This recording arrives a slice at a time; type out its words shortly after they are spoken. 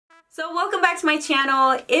So welcome back to my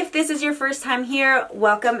channel. If this is your first time here,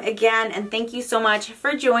 welcome again and thank you so much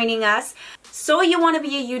for joining us. So you want to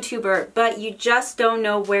be a YouTuber, but you just don't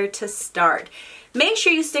know where to start. Make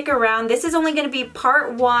sure you stick around. This is only going to be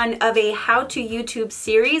part one of a how to YouTube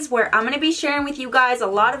series where I'm going to be sharing with you guys a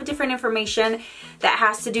lot of different information that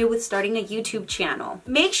has to do with starting a YouTube channel.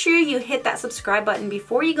 Make sure you hit that subscribe button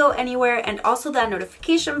before you go anywhere and also that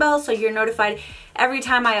notification bell so you're notified every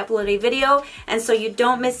time I upload a video and so you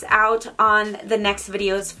don't miss out on the next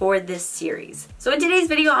videos for this series. So in today's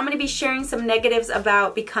video, I'm going to be sharing some negatives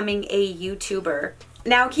about becoming a YouTuber.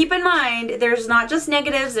 Now keep in mind, there's not just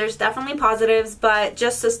negatives, there's definitely positives, but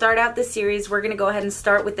just to start out this series, we're going to go ahead and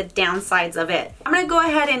start with the downsides of it. I'm going to go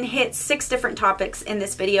ahead and hit 6 different topics in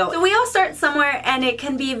this video. So we all start somewhere and it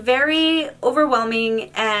can be very overwhelming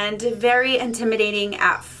and very intimidating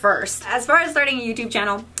at first. As far as starting a YouTube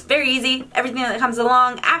channel, very easy. Everything that comes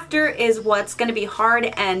along after is what's going to be hard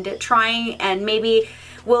and trying and maybe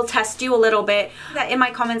will test you a little bit. In my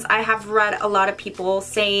comments, I have read a lot of people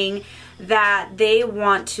saying that they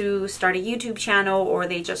want to start a YouTube channel or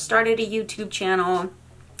they just started a YouTube channel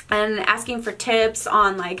and asking for tips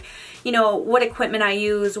on, like, you know, what equipment I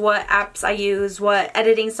use, what apps I use, what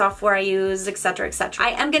editing software I use, etc., etc. I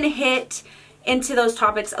am going to hit into those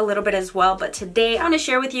topics a little bit as well, but today I'm going to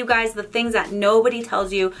share with you guys the things that nobody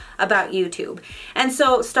tells you about YouTube. And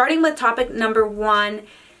so starting with topic number 1,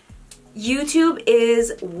 YouTube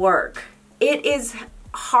is work. It is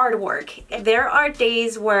hard work. There are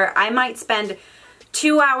days where I might spend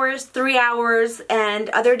 2 hours, 3 hours, and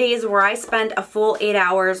other days where I spend a full 8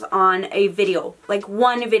 hours on a video, like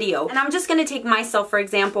one video. And I'm just gonna take myself for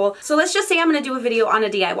example. So let's just say I'm gonna do a video on a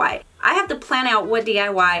DIY. I have to plan out what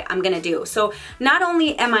DIY I'm gonna do. So not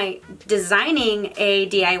only am I designing a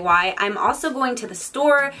DIY, I'm also going to the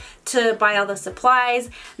store to buy all the supplies.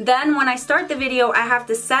 Then when I start the video, I have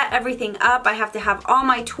to set everything up. I have to have all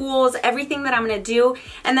my tools, everything that I'm gonna do.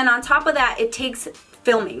 And then on top of that, it takes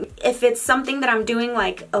filming. If it's something that I'm doing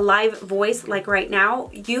like a live voice like right now,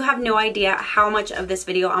 you have no idea how much of this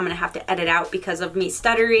video I'm gonna have to edit out because of me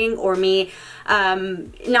stuttering or me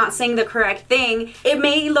not saying the correct thing. It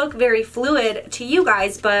may look very fluid to you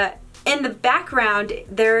guys, but in the background,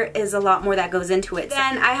 there is a lot more that goes into it.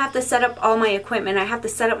 Then I have to set up all my equipment. I have to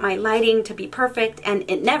set up my lighting to be perfect, and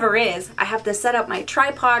it never is. I have to set up my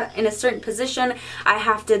tripod in a certain position. I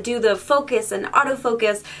have to do the focus and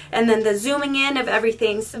autofocus, and then the zooming in of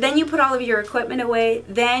everything. So then you put all of your equipment away,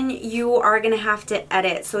 then you are gonna have to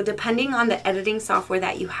edit. So depending on the editing software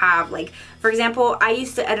that you have, like for example, I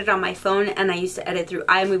used to edit on my phone and I used to edit through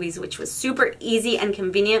iMovies, which was super easy and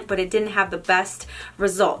convenient, but it didn't have the best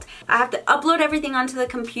result. I have to upload everything onto the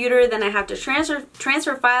computer, then I have to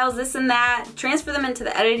transfer files, this and that, transfer them into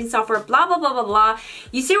the editing software, blah, blah, blah, blah, blah.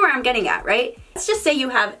 You see where I'm getting at, right? Let's just say you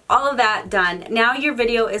have all of that done. Now your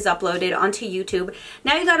video is uploaded onto YouTube.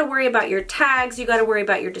 Now you gotta worry about your tags, you gotta worry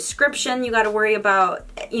about your description, you gotta worry about,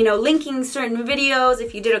 you know, linking certain videos.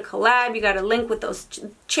 If you did a collab, you gotta link with those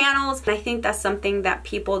channels. And I think that's something that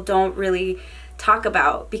people don't really talk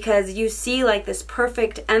about because you see like this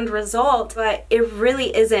perfect end result, but it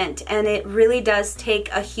really isn't, and it really does take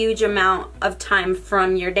a huge amount of time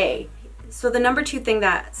from your day. So the number 2 thing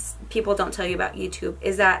that people don't tell you about YouTube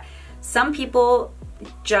is that some people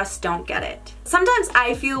just don't get it. Sometimes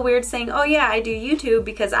I feel weird saying, oh yeah, I do YouTube,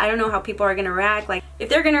 because I don't know how people are gonna react. Like if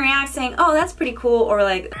they're gonna react saying, oh that's pretty cool, or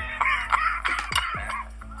like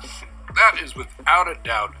that is without a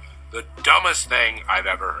doubt the dumbest thing I've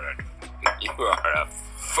ever heard. You are a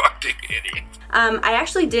fucking idiot. I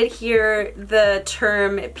actually did hear the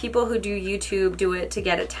term, people who do YouTube do it to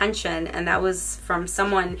get attention, and that was from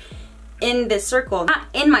someone in this circle. Not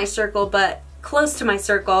in my circle, but close to my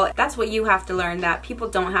circle. That's what you have to learn, that people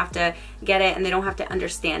don't have to get it and they don't have to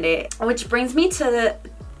understand it. Which brings me to the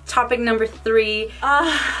topic number 3,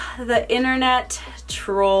 the internet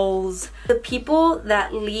trolls. The people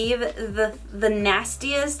that leave the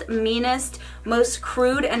nastiest, meanest, most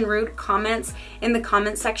crude and rude comments in the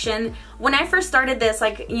comment section. When I first started this,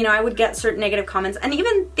 like, you know, I would get certain negative comments, and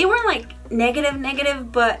even they weren't like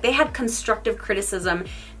negative, but they had constructive criticism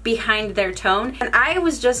behind their tone, and I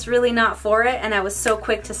was just really not for it, and I was so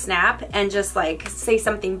quick to snap and just like say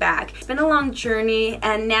something back. It's been a long journey,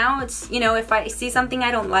 and now it's, you know, if I see something I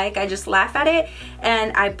don't like, I just laugh at it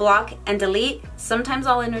and I block and delete. Sometimes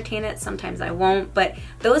I'll entertain it, sometimes I won't, but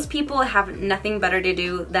those people have nothing better to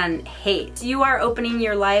do than hate. You are opening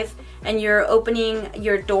your life and you're opening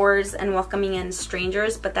your doors and welcoming in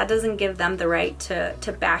strangers, but that doesn't give them the right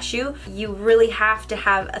to bash you. You really have to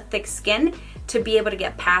have a thick skin to be able to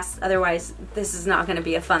get past, otherwise this is not going to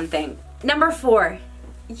be a fun thing. Number 4,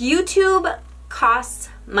 YouTube costs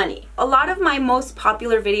money. A lot of my most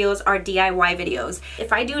popular videos are DIY videos.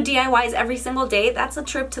 If I do DIYs every single day, that's a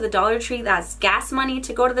trip to the Dollar Tree, that's gas money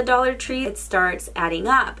to go to the Dollar Tree. It starts adding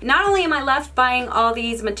up. Not only am I left buying all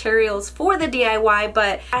these materials for the DIY,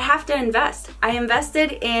 but I have to invest. I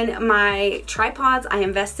invested in my tripods, I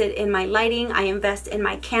invested in my lighting, I invest in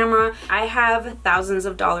my camera. I have thousands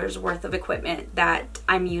of dollars worth of equipment that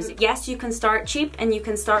I'm using. Yes, you can start cheap and you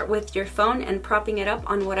can start with your phone and propping it up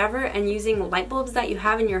on whatever and using light bulbs that you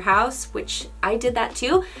have in your house, which I did that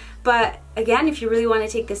too. But again, if you really want to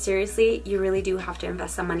take this seriously, you really do have to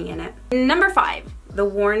invest some money in it. Number 5, the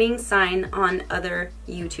warning sign on other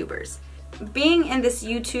YouTubers. Being in this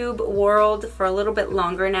YouTube world for a little bit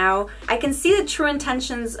longer now, I can see the true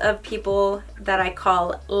intentions of people that I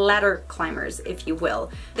call ladder climbers, if you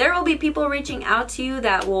will. There will be people reaching out to you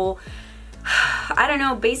that will, I don't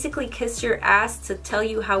know, basically kiss your ass to tell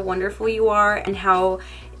you how wonderful you are and how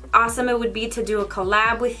awesome it would be to do a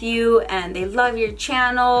collab with you, and they love your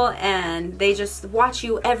channel and they just watch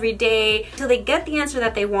you every day till they get the answer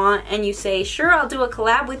that they want, and you say, sure, I'll do a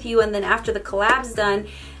collab with you, and then after the collab's done,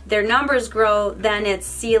 their numbers grow, then it's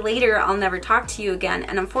see you later, I'll never talk to you again.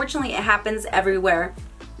 And unfortunately, it happens everywhere.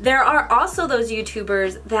 There are also those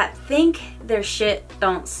YouTubers that think their shit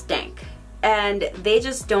don't stink, and they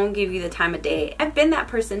just don't give you the time of day. I've been that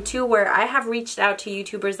person too, where I have reached out to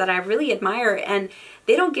YouTubers that I really admire and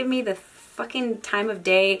they don't give me the fucking time of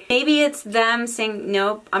day. Maybe it's them saying,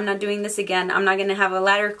 nope, I'm not doing this again. I'm not gonna have a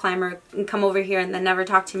ladder climber and come over here and then never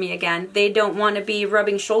talk to me again. They don't want to be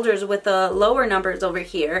rubbing shoulders with the lower numbers over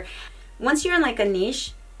here. Once you're in like a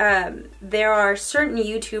niche, there are certain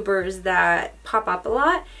YouTubers that pop up a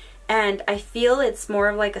lot, and I feel it's more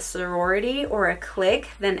of like a sorority or a clique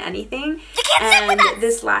than anything. And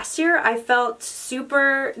this last year I felt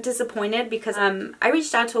super disappointed because I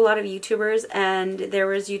reached out to a lot of YouTubers, and there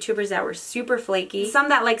was YouTubers that were super flaky. Some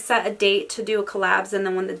that like set a date to do a collabs, and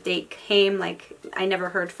then when the date came, like I never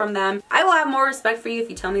heard from them. I will have more respect for you if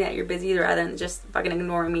you tell me that you're busy rather than just fucking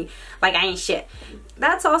ignoring me like I ain't shit.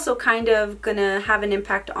 That's also kind of gonna have an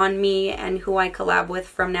impact on me and who I collab with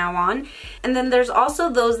from now on. And then there's also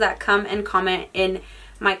those that come and comment in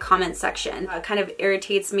my comment section. It kind of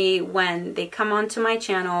irritates me when they come onto my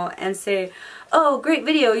channel and say, oh, great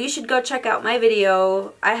video, you should go check out my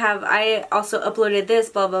video. I also uploaded this,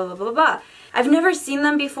 blah, blah, blah, blah, blah. I've never seen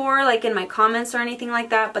them before, like in my comments or anything like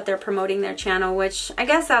that, but they're promoting their channel, which I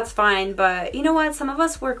guess that's fine. But you know what? Some of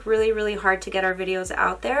us work really, really hard to get our videos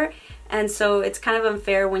out there. And so it's kind of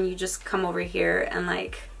unfair when you just come over here and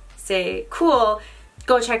like say, cool,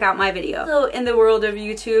 go check out my video. So in the world of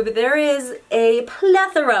YouTube, there is a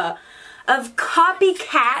plethora of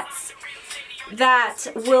copycats that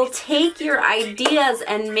will take your ideas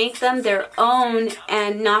and make them their own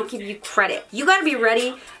and not give you credit. You gotta be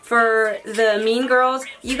ready for the mean girls.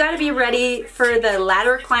 You gotta be ready for the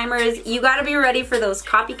ladder climbers. You gotta be ready for those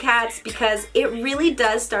copycats, because it really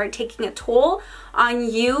does start taking a toll on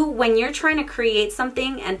you when you're trying to create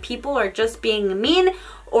something and people are just being mean,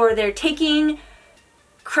 or they're taking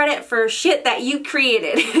credit for shit that you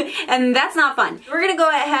created. And that's not fun. We're gonna go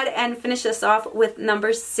ahead and finish this off with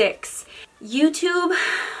number 6. YouTube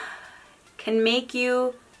can make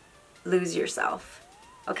you lose yourself,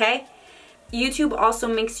 okay? YouTube also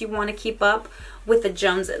makes you want to keep up with the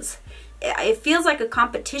Joneses. It feels like a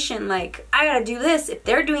competition, like, I gotta do this, if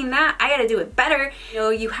they're doing that, I gotta do it better. You know,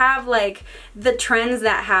 you have like the trends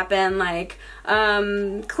that happen, like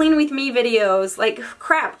clean with me videos. Like,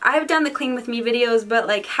 crap, I've done the clean with me videos, but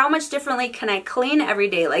like, how much differently can I clean every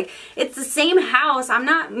day? Like, it's the same house. I'm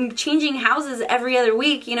not changing houses every other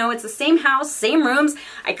week, you know, it's the same house, same rooms,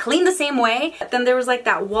 I clean the same way. Then there was like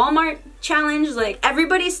that Walmart challenge, like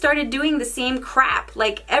everybody started doing the same crap.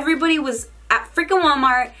 Like, everybody was at freaking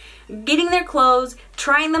Walmart getting their clothes,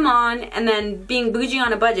 trying them on, and then being bougie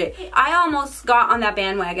on a budget. I almost got on that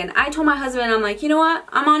bandwagon. I told my husband, I'm like, you know what?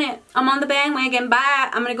 I'm on it. I'm on the bandwagon. Bye.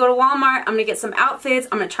 I'm gonna go to Walmart. I'm gonna get some outfits.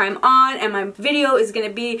 I'm gonna try them on, and my video is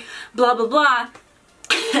gonna be blah, blah, blah.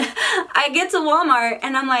 I get to Walmart,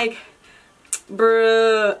 and I'm like,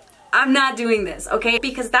 bruh, I'm not doing this, okay?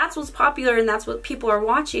 Because that's what's popular and that's what people are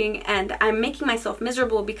watching, and I'm making myself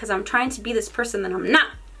miserable because I'm trying to be this person that I'm not.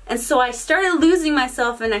 And so I started losing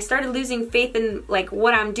myself, and I started losing faith in like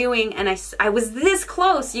what I'm doing, and I was this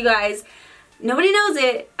close, you guys. Nobody knows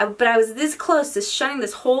it, but I was this close to shutting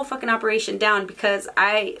this whole fucking operation down because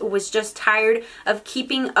I was just tired of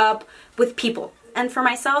keeping up with people. And for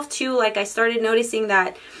myself too, like, I started noticing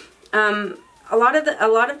that a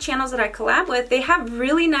lot of channels that I collab with, they have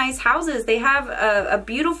really nice houses. They have a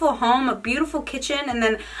beautiful home, a beautiful kitchen, and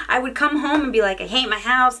then I would come home and be like, I hate my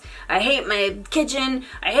house, I hate my kitchen,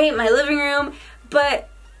 I hate my living room. But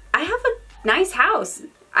I have a nice house.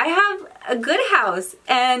 I have a good house.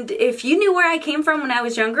 And if you knew where I came from when I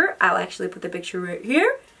was younger, I'll actually put the picture right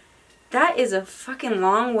here. That is a fucking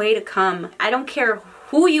long way to come. I don't care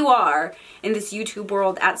who you are in this YouTube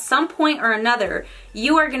world. At some point or another,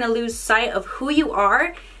 you are gonna lose sight of who you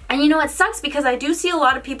are. And you know, it sucks because I do see a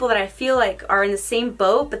lot of people that I feel like are in the same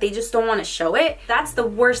boat, but they just don't want to show it. That's the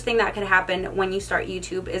worst thing that could happen when you start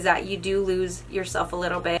YouTube, is that you do lose yourself a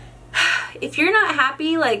little bit. If you're not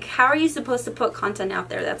happy, like, how are you supposed to put content out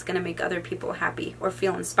there that's gonna make other people happy or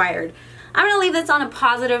feel inspired? I'm gonna leave this on a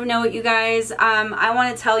positive note, you guys. I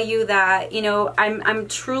want to tell you that, you know, I'm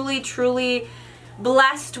truly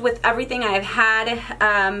blessed with everything I've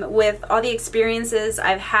had, with all the experiences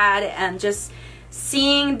I've had, and just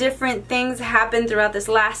seeing different things happen throughout this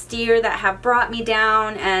last year that have brought me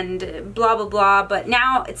down and blah blah blah. But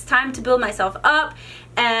now it's time to build myself up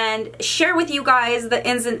and share with you guys the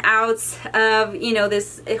ins and outs of, you know,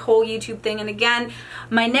 this whole YouTube thing. And again,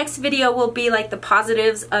 my next video will be like the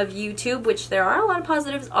positives of YouTube, which there are a lot of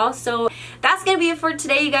positives also. That's gonna be it for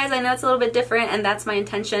today, you guys. I know it's a little bit different, and that's my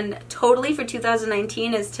intention totally for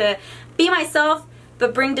 2019, is to be myself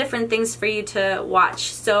but bring different things for you to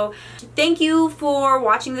watch. So thank you for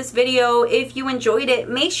watching this video. If you enjoyed it,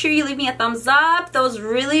 make sure you leave me a thumbs up. Those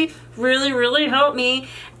really help me.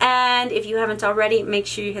 And if you haven't already, make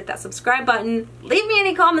sure you hit that subscribe button. Leave me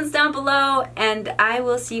any comments down below, and I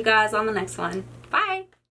will see you guys on the next one. Bye.